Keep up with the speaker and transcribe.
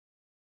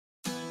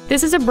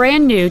This is a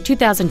brand new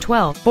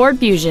 2012 Ford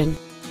Fusion.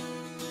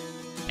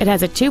 It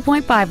has a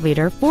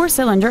 2.5-liter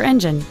four-cylinder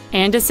engine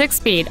and a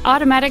 6-speed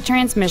automatic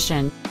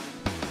transmission.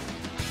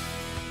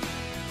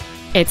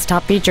 Its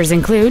top features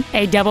include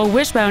a double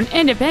wishbone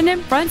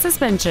independent front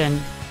suspension,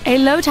 a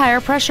low tire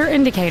pressure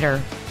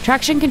indicator,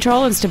 traction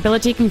control and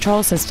stability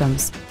control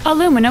systems,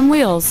 aluminum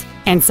wheels,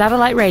 and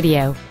satellite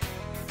radio.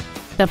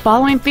 The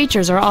following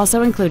features are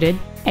also included: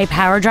 a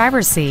power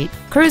driver's seat,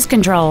 cruise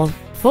control,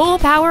 full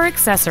power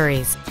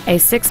accessories, a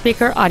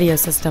 6-speaker audio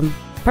system,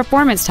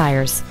 performance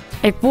tires,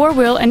 a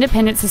 4-wheel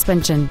independent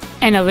suspension,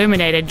 an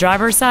illuminated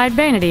driver's side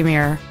vanity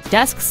mirror,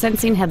 dusk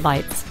sensing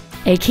headlights,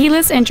 a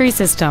keyless entry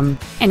system,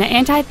 and an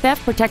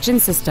anti-theft protection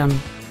system.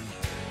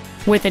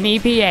 With an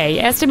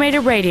EPA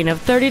estimated rating of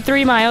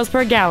 33 miles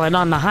per gallon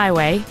on the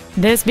highway,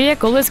 this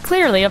vehicle is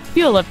clearly a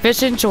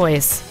fuel-efficient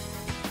choice.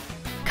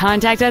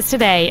 Contact us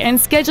today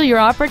and schedule your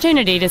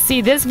opportunity to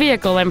see this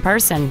vehicle in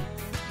person.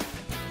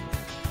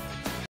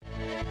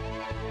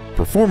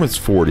 Performance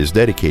Ford is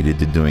dedicated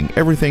to doing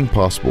everything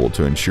possible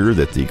to ensure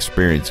that the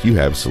experience you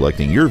have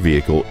selecting your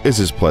vehicle is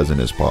as pleasant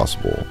as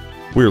possible.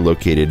 We are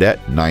located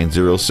at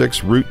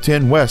 906 Route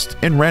 10 West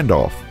in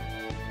Randolph.